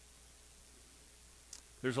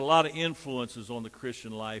 There's a lot of influences on the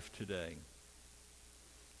Christian life today.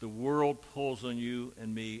 The world pulls on you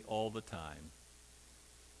and me all the time.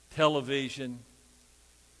 Television.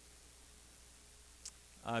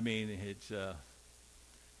 I mean, it's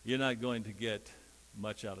you're not going to get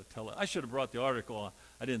much out of television. I should have brought the article.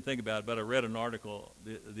 I didn't think about it, but I read an article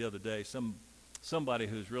the other day. Somebody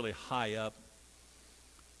who's really high up.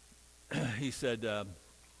 He said,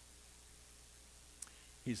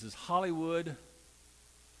 Hollywood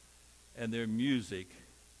and their music,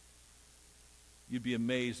 you'd be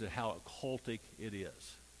amazed at how occultic it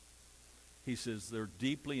is. He says they're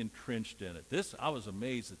deeply entrenched in it. I was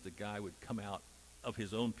amazed that the guy would come out of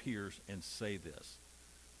his own peers and say this.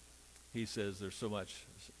 He says there's so much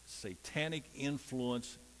satanic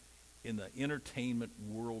influence in the entertainment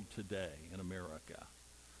world today in America.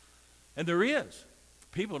 And there is.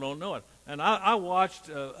 People don't know it. And I watched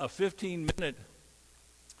a 15-minute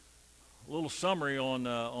little summary on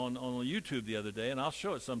YouTube the other day, and I'll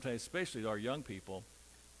show it sometimes, especially to our young people.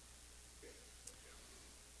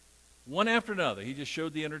 One after another, he just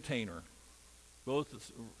showed the entertainer,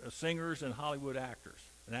 both singers and Hollywood actors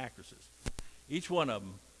and actresses. Each one of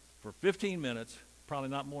them, for 15 minutes, probably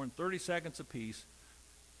not more than 30 seconds apiece,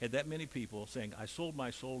 had that many people saying, I sold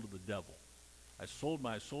my soul to the devil. I sold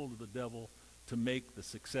my soul to the devil to make the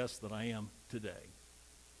success that I am today.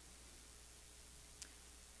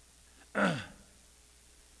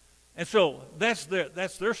 And so that's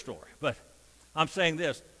their story. But I'm saying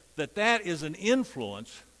this, that is an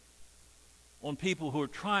influence on people who are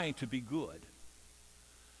trying to be good.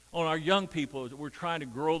 On our young people, we're trying to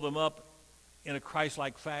grow them up in a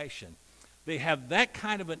Christ-like fashion. They have that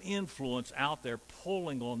kind of an influence out there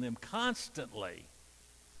pulling on them constantly.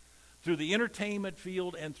 through the entertainment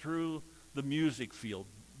field and through the music field.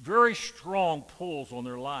 Very strong pulls on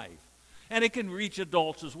their life. And it can reach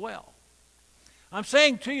adults as well. I'm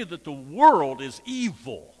saying to you that the world is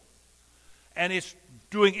evil. And it's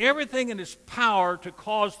doing everything in its power to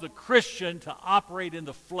cause the Christian to operate in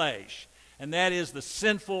the flesh. And that is the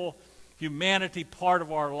sinful humanity part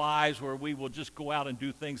of our lives where we will just go out and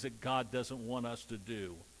do things that God doesn't want us to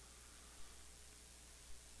do.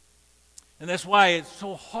 And that's why it's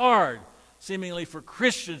so hard, seemingly, for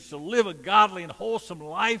Christians to live a godly and wholesome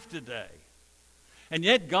life today. And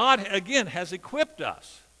yet God, again, has equipped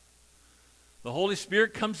us. The Holy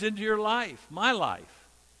Spirit comes into your life, my life,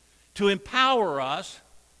 to empower us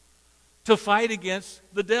to fight against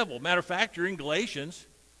the devil. Matter of fact, you're in Galatians.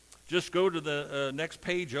 Just go to the next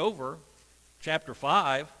page over, chapter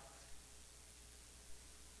 5.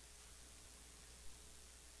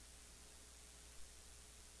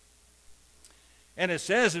 And it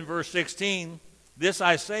says in verse 16, "This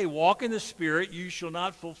I say, walk in the Spirit, you shall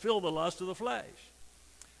not fulfill the lust of the flesh."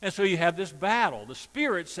 And so you have this battle. The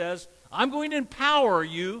Spirit says, I'm going to empower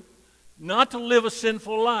you not to live a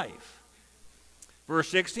sinful life. Verse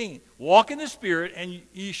 16, "Walk in the Spirit, and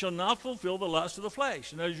ye shall not fulfill the lust of the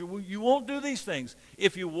flesh." And you won't do these things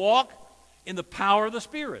if you walk in the power of the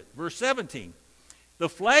Spirit. Verse 17, "The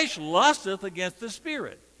flesh lusteth against the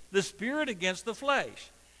Spirit against the flesh.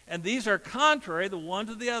 And these are contrary the one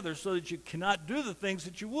to the other, so that you cannot do the things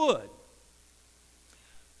that you would."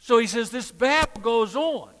 So he says this battle goes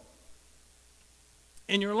on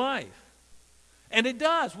in your life. And it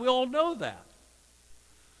does. We all know that.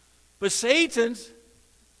 But Satan's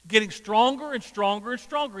getting stronger and stronger and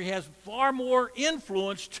stronger. He has far more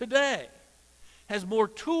influence today. Has more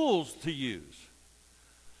tools to use.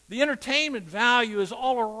 The entertainment value is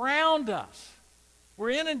all around us. We're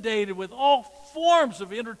inundated with all forms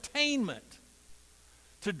of entertainment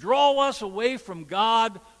to draw us away from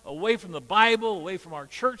God, away from the Bible, away from our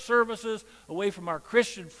church services, away from our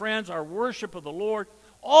Christian friends, our worship of the Lord.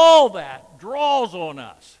 All that draws on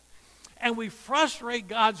us. And we frustrate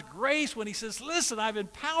God's grace when he says, listen, I've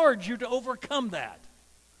empowered you to overcome that.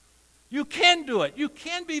 You can do it. You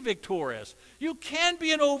can be victorious. You can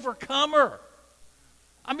be an overcomer.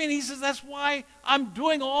 I mean, he says, that's why I'm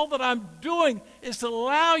doing all that I'm doing, is to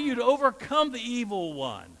allow you to overcome the evil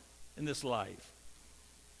one in this life.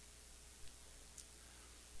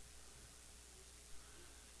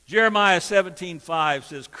 Jeremiah 17:5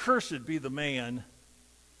 says, "Cursed be the man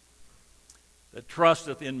that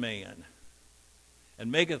trusteth in man,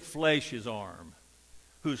 and maketh flesh his arm,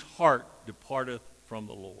 whose heart departeth from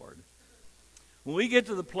the Lord." When we get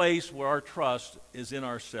to the place where our trust is in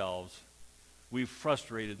ourselves, we've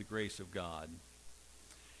frustrated the grace of God.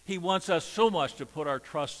 He wants us so much to put our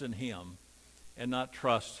trust in him and not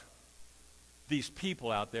trust these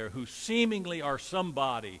people out there who seemingly are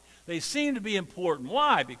somebody. They seem to be important.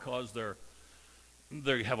 Why? Because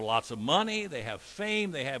they have lots of money, they have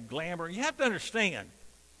fame, they have glamour. You have to understand,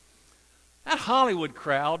 that Hollywood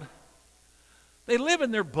crowd, they live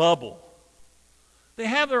in their bubble. They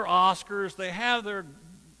have their Oscars, they have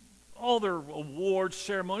all their awards,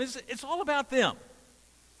 ceremonies. It's all about them.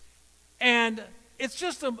 And it's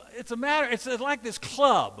just it's like this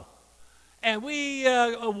club. And we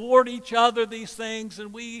award each other these things,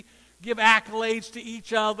 and we give accolades to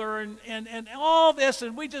each other, and all this,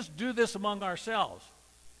 and we just do this among ourselves.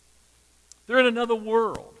 They're in another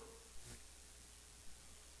world.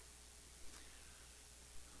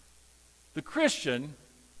 The Christian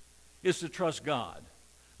is to trust God,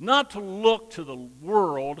 not to look to the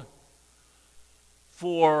world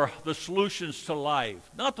for the solutions to life,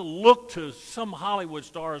 not to look to some Hollywood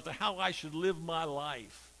star as to how I should live my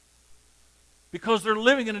life, because they're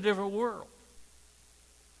living in a different world.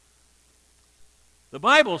 The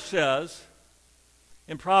Bible says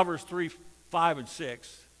in Proverbs 3:5 and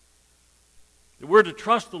 6 that we're to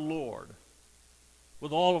trust the Lord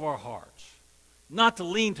with all of our hearts, not to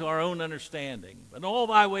lean to our own understanding, but in all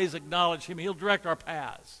thy ways acknowledge him. He'll direct our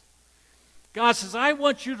paths. God says, I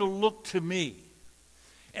want you to look to me.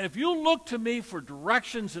 And if you look to me for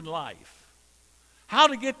directions in life, how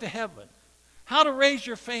to get to heaven, how to raise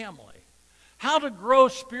your family, how to grow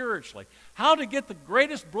spiritually, how to get the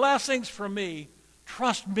greatest blessings from me,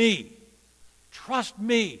 trust me. Trust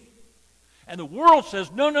me. And the world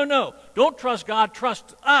says, no, no, no. Don't trust God,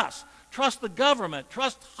 trust us. Trust the government,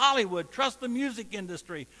 trust Hollywood, trust the music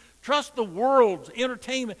industry, trust the world's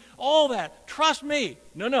entertainment, all that. Trust me.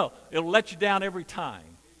 No, no. It'll let you down every time.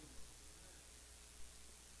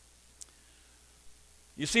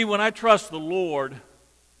 You see, when I trust the Lord,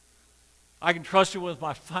 I can trust him with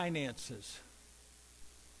my finances.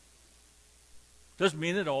 Doesn't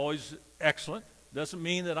mean that always excellent. Doesn't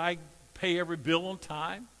mean that I pay every bill on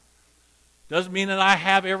time. Doesn't mean that I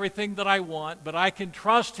have everything that I want, but I can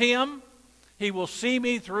trust him. He will see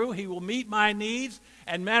me through. He will meet my needs.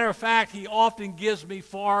 And matter of fact, he often gives me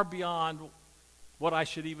far beyond what I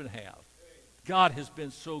should even have. God has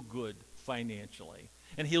been so good financially.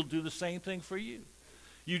 And he'll do the same thing for you.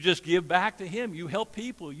 You just give back to him. You help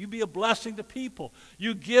people. You be a blessing to people.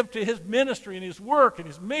 You give to his ministry and his work and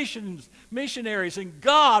his missionaries, and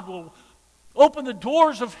God will open the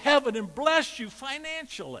doors of heaven and bless you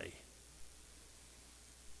financially.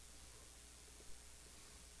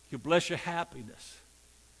 He'll bless your happiness.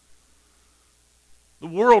 The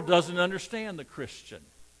world doesn't understand the Christian.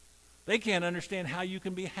 They can't understand how you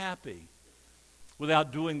can be happy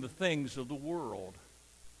without doing the things of the world.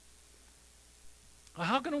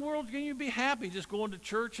 How can you be happy just going to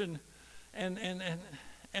church and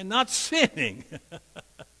not sinning?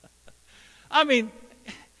 I mean,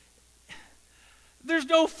 there's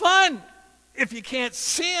no fun if you can't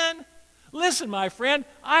sin. Listen, my friend,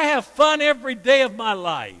 I have fun every day of my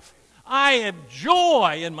life. I have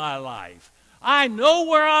joy in my life. I know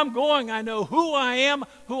where I'm going. I know who I am,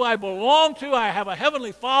 who I belong to. I have a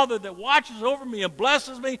heavenly Father that watches over me and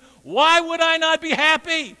blesses me. Why would I not be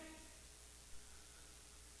happy?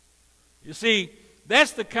 You see,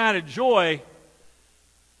 that's the kind of joy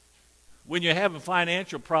when you're having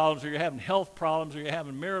financial problems or you're having health problems or you're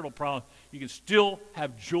having marital problems. You can still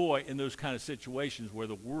have joy in those kind of situations where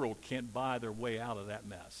the world can't buy their way out of that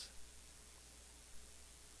mess.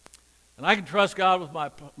 And I can trust God with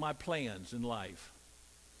my plans in life.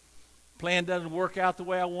 Plan doesn't work out the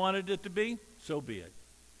way I wanted it to be, so be it.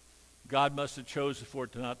 God must have chosen for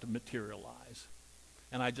it not to materialize.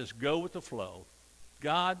 And I just go with the flow.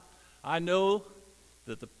 God, I know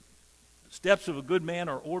that the steps of a good man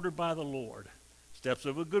are ordered by the Lord. Steps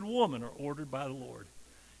of a good woman are ordered by the Lord.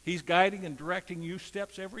 He's guiding and directing you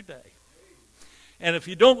steps every day. And if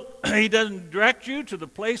he doesn't direct you to the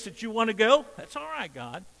place that you want to go, that's all right,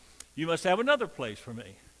 God. You must have another place for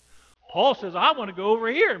me. Paul says, I want to go over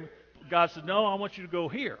here. God says, no, I want you to go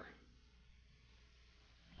here.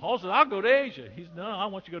 Paul says, I'll go to Asia. He says, no, I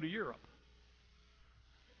want you to go to Europe.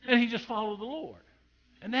 And he just followed the Lord.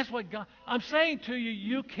 And that's what God, I'm saying to you,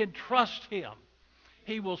 you can trust him.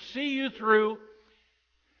 He will see you through.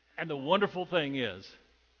 And the wonderful thing is,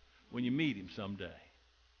 when you meet him someday,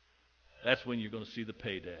 that's when you're going to see the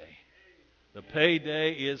payday. The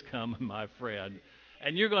payday is coming, my friend.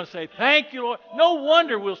 And you're going to say, thank you, Lord. No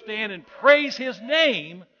wonder we'll stand and praise his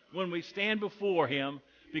name when we stand before him,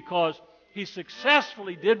 because he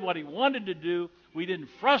successfully did what he wanted to do. We didn't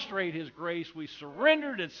frustrate his grace. We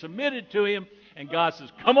surrendered and submitted to him. And God says,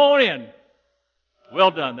 come on in.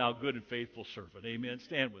 Well done, thou good and faithful servant. Amen.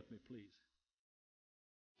 Stand with me, please.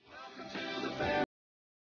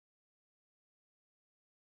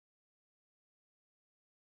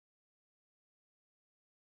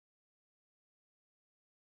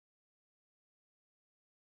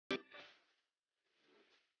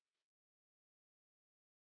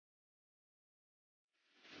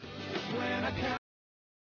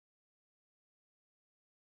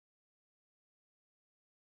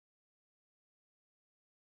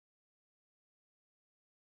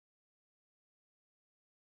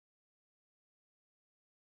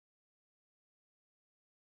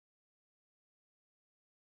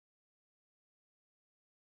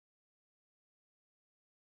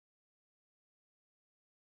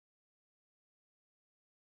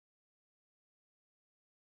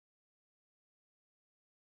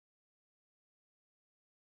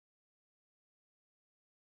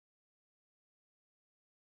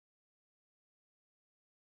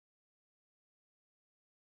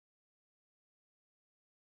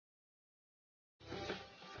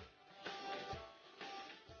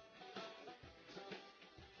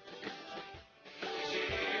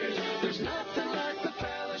 There's nothing like the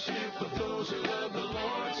fellowship of those who love the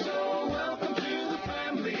Lord, so welcome to the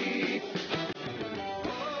family.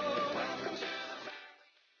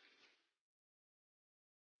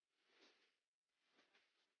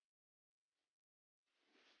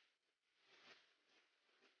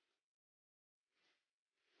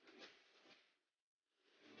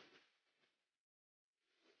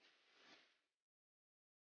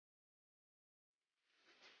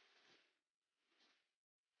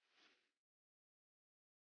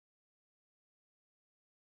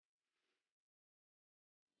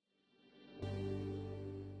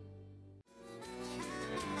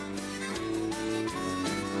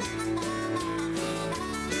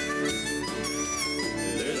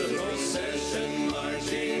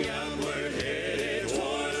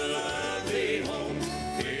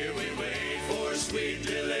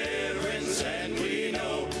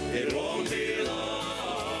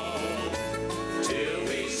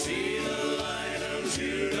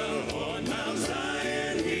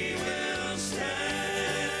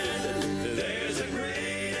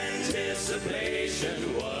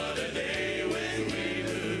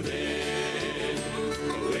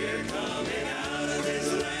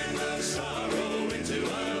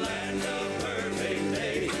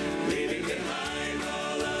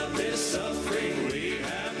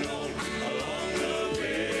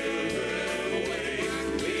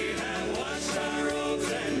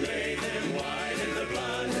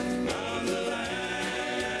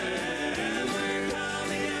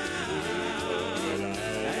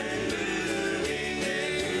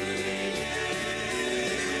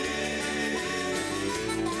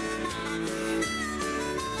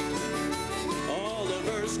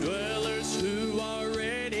 dwellers who are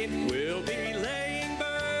ready will be laying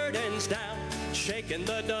burdens down, shaking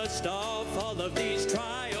the dust off all of these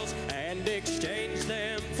trials and exchange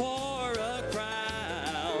them for a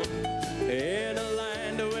crown. In a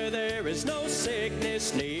land where there is no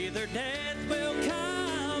sickness, neither death will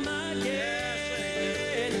come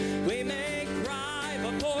again. We may cry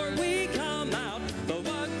before we come out, but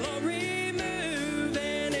what glory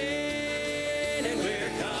moving in. And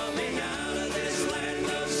we're coming out of this land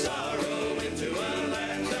of sorrow into a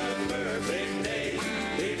land of perfect day,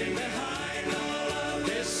 leaving behind all of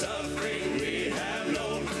this suffering we have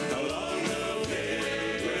known along the way.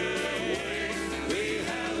 We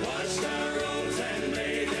have washed our robes and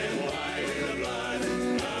made them white in the blood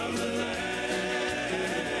of the Lamb.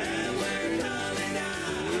 We're coming out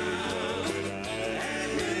and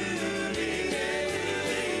moving in.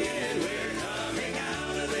 We're coming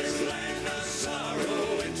out of this land of sorrow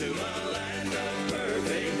into a land of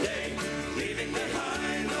perfect day, leaving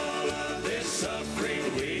behind all of this suffering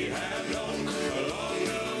we have known along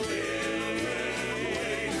the way.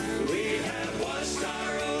 We have washed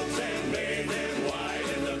our robes and made them white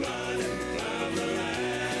in the blood of the Lamb.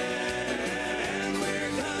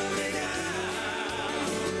 We're coming out.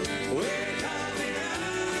 We're coming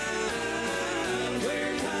out.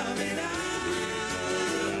 We're coming out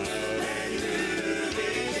and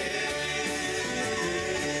moving in.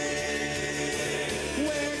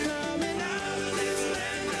 We're coming out of this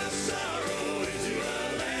land of sorrow into a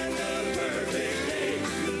land of perfect day,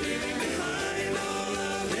 leaving behind all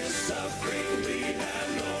of this suffering we have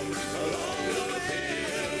known along the way.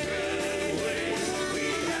 We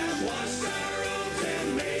have washed our robes and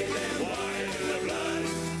made them white in the blood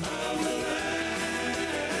of the Lamb.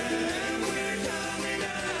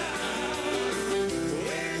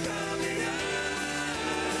 We're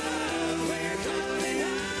coming out.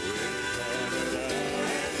 We're coming out.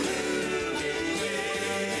 We're coming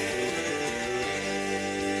out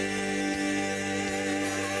and moving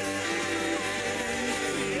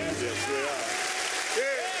Yes, we are.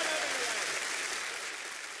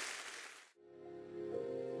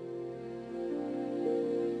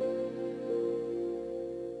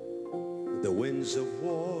 The winds of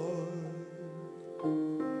war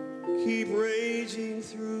keep raging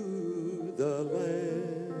through the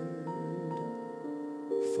land,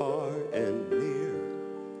 far and near.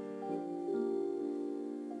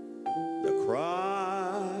 The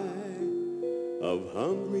cry of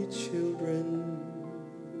hungry children,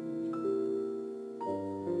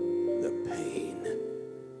 the pain,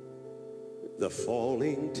 the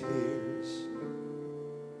falling tears.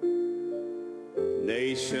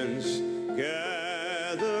 Nations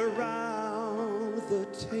gather round the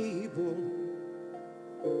table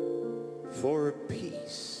for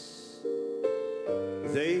peace.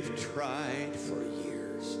 They've tried for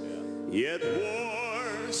years, yet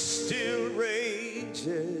war still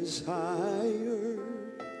rages higher,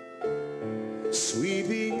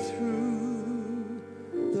 sweeping through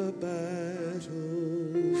the battlefield.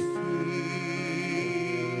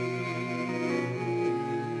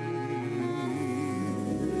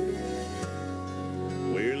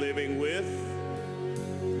 We're living with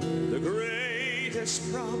the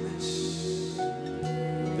greatest promise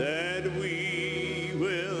that we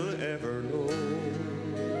will ever know.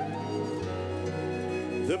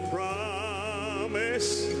 The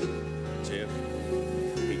promise, Jeff,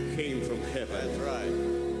 he came from heaven. That's right.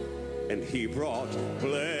 And he brought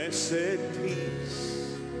blessed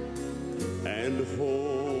peace and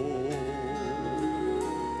hope.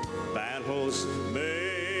 Battles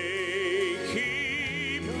may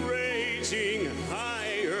keep raging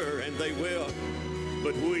higher, and they will,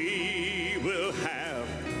 but we will have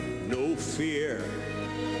no fear.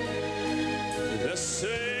 The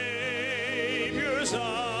Savior's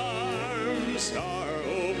arms are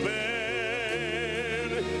open,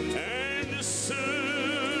 and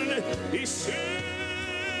soon he